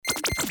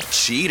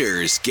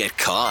cheaters get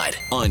caught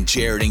on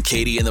Jared and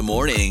Katie in the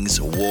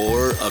Mornings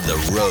War of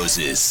the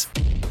Roses.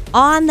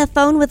 On the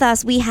phone with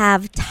us, we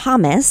have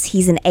Thomas.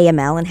 He's an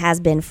AML and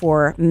has been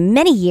for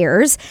many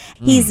years.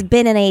 He's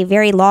been in a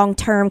very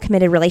long-term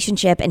committed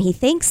relationship, and he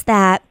thinks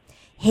that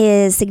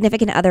his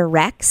significant other,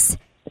 Rex,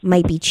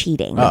 might be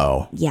cheating.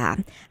 Oh. Yeah.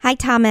 Hi,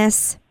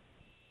 Thomas.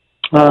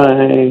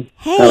 Hi.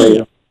 Hey. How are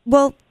you?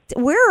 Well,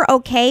 we're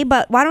okay,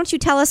 but why don't you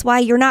tell us why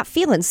you're not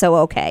feeling so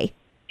okay?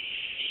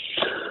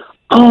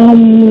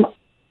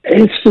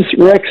 It's just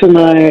Rex and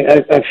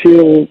I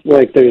feel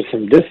like there's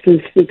some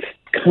distance that's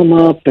come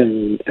up,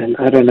 and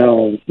I don't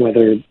know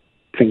whether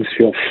things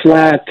feel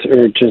flat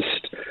or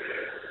just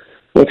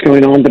what's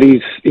going on, but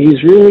he's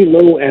really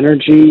low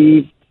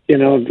energy,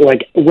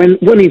 like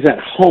when he's at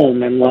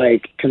home and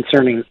like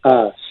concerning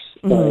us.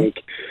 Like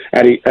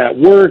at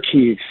work,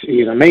 he's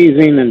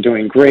amazing and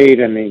doing great,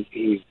 and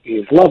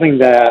he's loving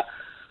that.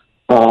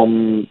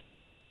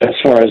 As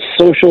far as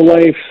social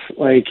life,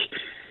 like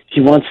he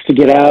wants to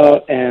get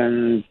out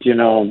and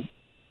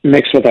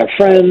mix with our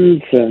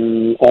friends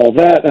and all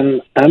that,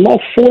 and I'm all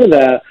for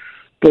that.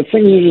 But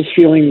things are just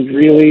feeling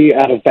really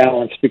out of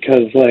balance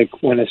because, like,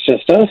 when it's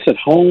just us at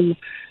home,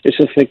 it's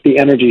just like the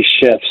energy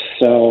shifts.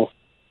 So,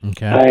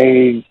 okay,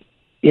 I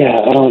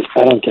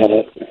don't get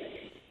it.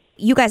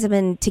 You guys have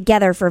been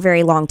together for a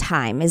very long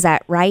time. Is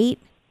that right?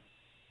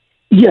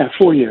 Yeah,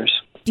 4 years.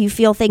 Do you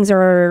feel things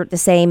are the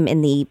same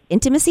in the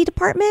intimacy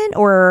department,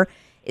 or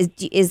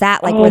is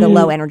that like where the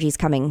low energy is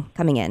coming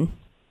in?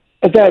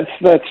 That's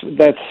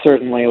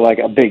certainly like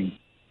a big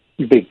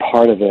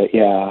part of it.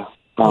 Yeah.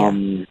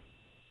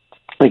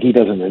 Like he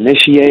doesn't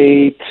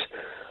initiate.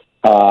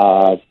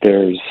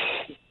 There's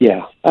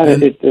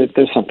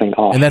something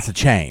off, and that's a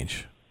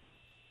change.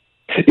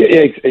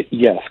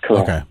 Yes,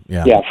 correct. Okay,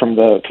 yeah, from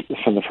the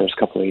first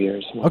couple of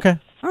years. Okay,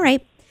 all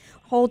right.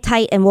 Hold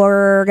tight, and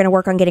we're gonna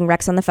work on getting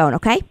Rex on the phone.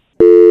 Okay.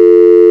 What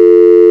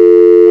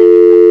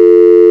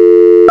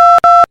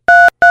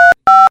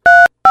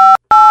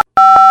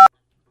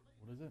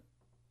is it?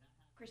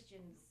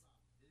 Christians.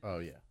 Oh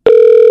yeah.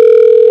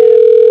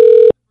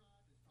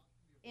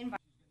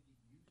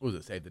 What was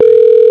it? Save the date.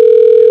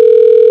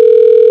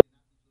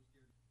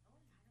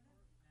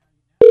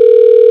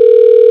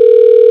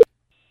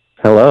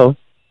 Hello.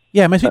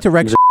 Yeah, am I speaking to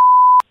Rex?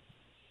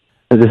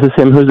 This is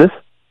him. Who's this?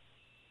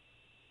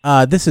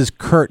 This is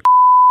Kurt,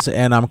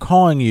 and I'm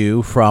calling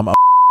you from.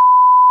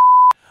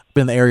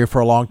 Been in the area for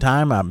a long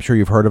time. I'm sure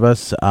you've heard of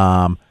us.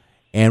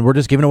 And we're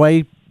just giving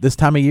away this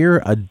time of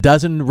year a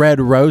dozen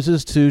red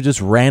roses to just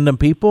random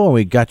people. And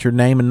we got your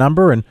name and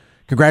number, and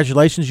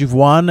congratulations, you've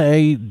won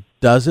a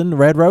dozen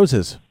red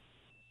roses.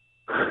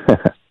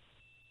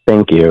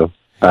 Thank you.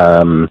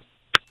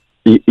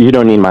 You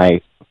don't need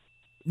my.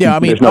 Yeah, I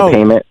mean, there's no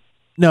payment.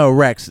 No,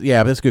 Rex.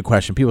 Yeah, that's a good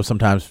question. People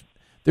sometimes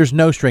there's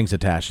no strings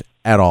attached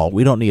at all.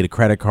 We don't need a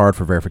credit card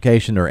for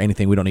verification or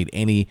anything. We don't need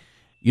any.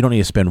 You don't need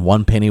to spend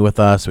one penny with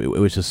us. It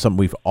was just something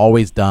we've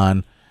always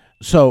done.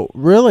 So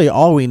really,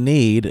 all we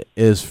need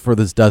is for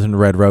this dozen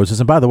red roses.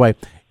 And by the way,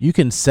 you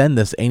can send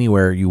this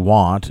anywhere you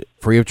want,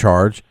 free of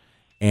charge.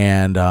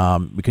 And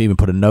we can even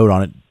put a note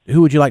on it.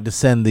 Who would you like to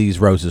send these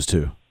roses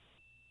to?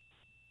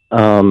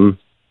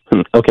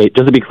 Okay,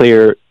 just to be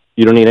clear,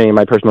 you don't need any of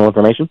my personal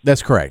information?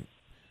 That's correct.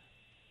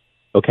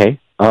 Okay.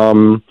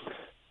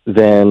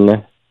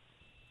 Then,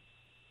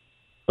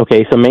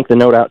 okay, so make the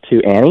note out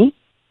to Annie.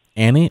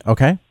 Annie,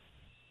 okay.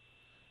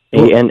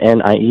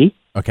 ANNIE.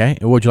 Okay,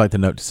 and what would you like the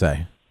note to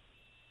say?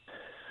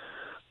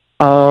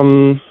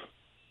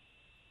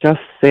 Just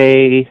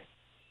say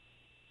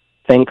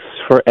thanks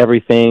for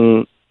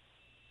everything.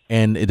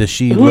 And does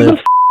she Who live?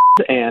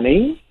 the is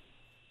Annie?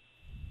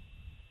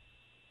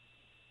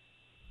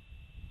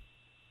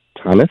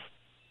 Thomas?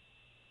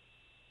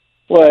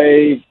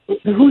 Like,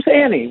 who's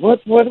Annie? What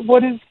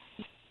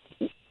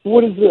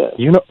is this?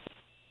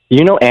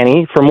 You know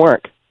Annie from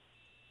work.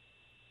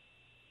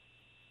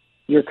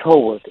 Your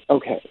coworker.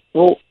 Okay.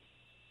 Well,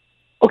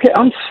 okay,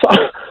 I'm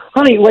sorry.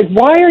 Honey, like,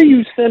 why are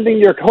you sending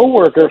your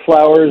coworker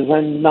flowers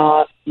and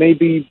not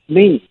maybe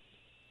me?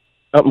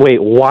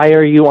 Wait, why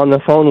are you on the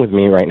phone with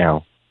me right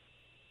now?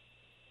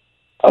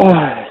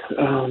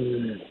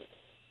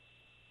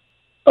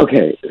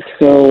 Okay,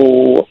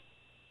 so...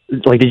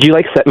 Like, did you,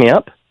 set me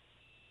up?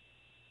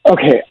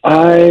 Okay,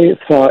 I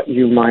thought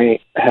you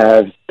might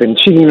have been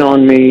cheating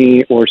on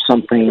me or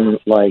something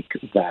like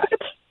that.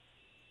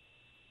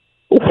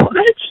 What?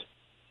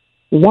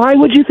 Why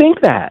would you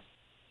think that?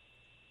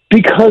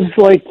 Because,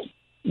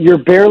 you're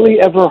barely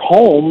ever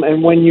home,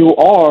 and when you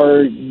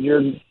are,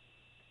 even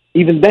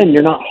then,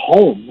 you're not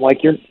home.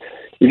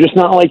 You're just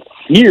not,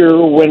 here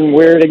when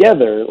we're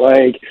together.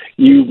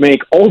 You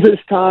make all this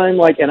time,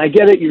 and I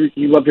get it, you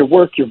love your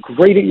work, you're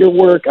great at your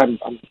work, I'm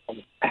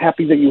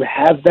happy that you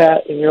have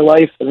that in your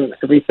life and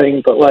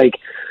everything, but,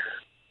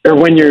 or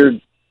when you're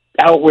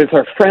out with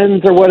our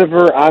friends or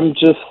whatever, I'm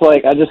just,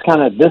 I just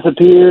kind of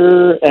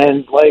disappear,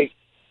 and, what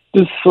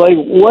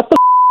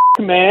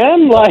the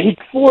man?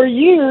 4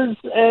 years,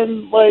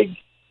 and, I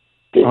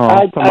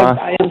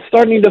am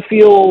starting to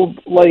feel,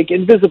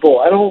 invisible.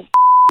 I don't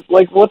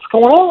Like, what's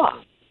going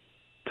on?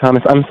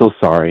 Thomas, I'm so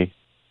sorry.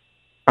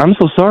 I'm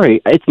so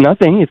sorry. It's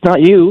nothing. It's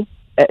not you.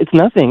 It's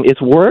nothing.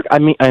 It's work. I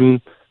mean,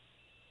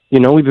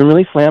 we've been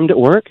really slammed at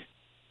work,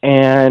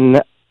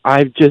 and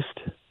I don't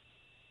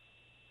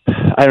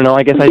know.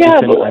 I guess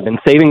I've been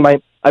saving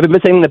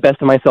the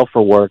best of myself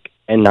for work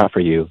and not for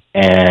you,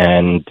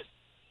 and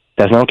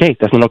that's not okay.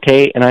 That's not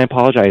okay, and I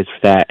apologize for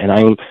that. And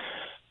I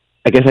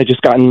guess I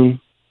just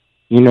gotten,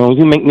 you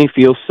make me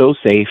feel so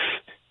safe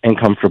and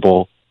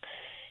comfortable.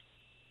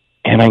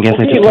 And I guess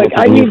I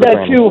need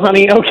that too,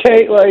 honey.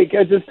 Okay, like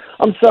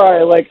I'm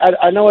sorry. Like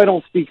I know I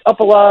don't speak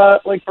up a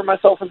lot, like for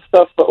myself and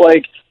stuff, but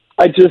like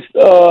I just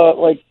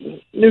like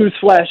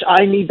newsflash,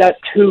 I need that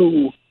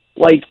too.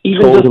 Like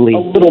even totally.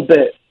 Just a little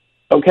bit.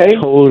 Okay.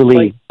 Totally.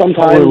 Like,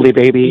 sometimes, totally,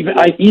 baby.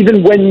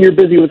 Even when you're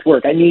busy with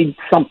work, I need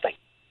something.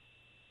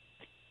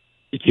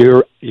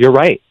 You're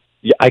right.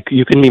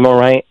 You couldn't be more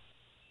right.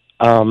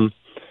 And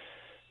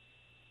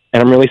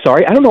I'm really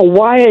sorry. I don't know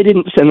why I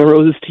didn't send the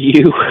roses to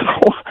you.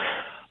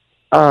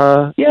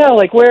 Yeah,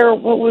 like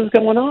what was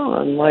going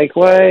on? Like,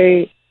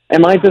 why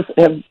am I just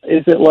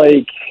is it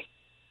like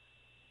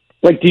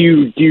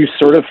do you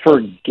sort of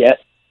forget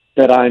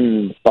that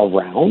I'm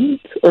around,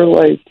 or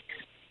like?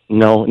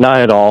 No, not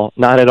at all.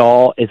 Not at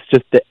all. It's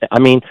just that, I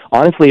mean,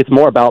 honestly, it's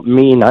more about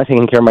me not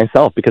taking care of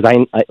myself, because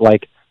I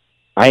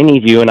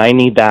need you and I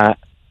need that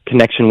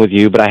connection with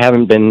you, but I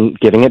haven't been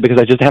giving it because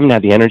I just haven't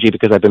had the energy,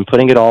 because I've been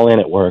putting it all in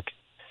at work,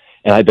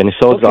 and I've been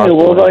so exhausted.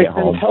 Well, when I get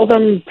home. tell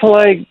them to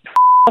like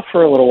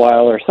for a little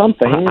while or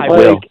something. I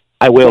will.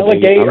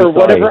 Delegate or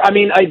whatever. I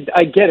mean,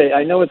 I get it.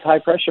 I know it's high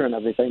pressure and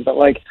everything, but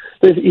like,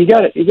 you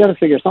got to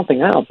figure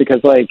something out,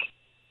 because like,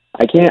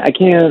 I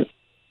can't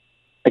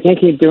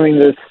keep doing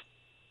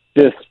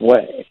this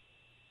way.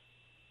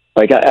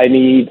 Like, I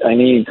need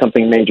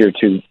something major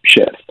to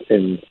shift,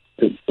 and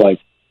it's like.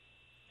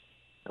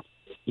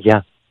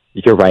 Yeah,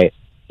 you're right.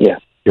 Yeah,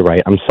 you're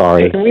right. I'm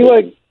sorry.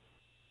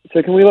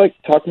 So can we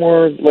talk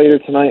more later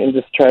tonight and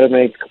just try to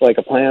make like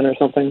a plan or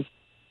something?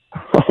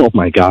 Oh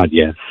my God,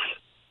 yes.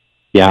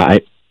 Yeah,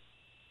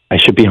 I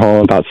should be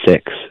home about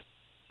 6.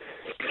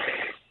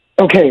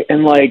 Okay,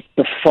 and like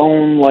the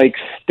phone like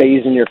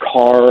stays in your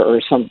car or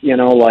something,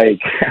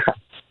 like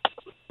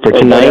for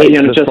tonight,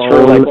 just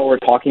for like while we're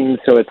talking,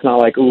 so it's not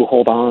like, ooh,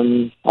 hold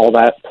on, all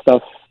that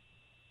stuff.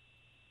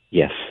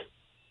 Yes.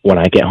 When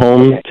I get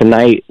home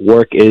tonight,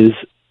 work is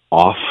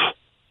off,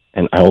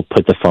 and I will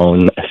put the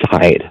phone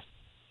aside,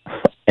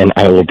 and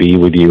I will be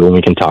with you, and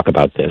we can talk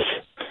about this.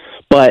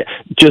 But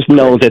just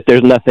know that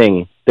there's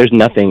nothing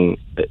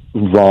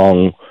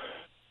wrong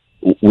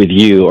with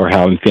you or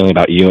how I'm feeling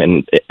about you,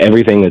 and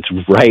everything that's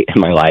right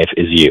in my life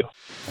is you.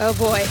 Oh,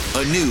 boy.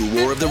 A new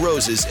War of the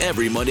Roses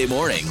every Monday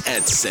morning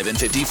at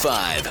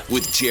 7:55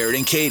 with Jared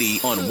and Katie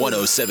on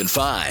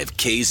 107.5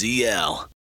 KZL.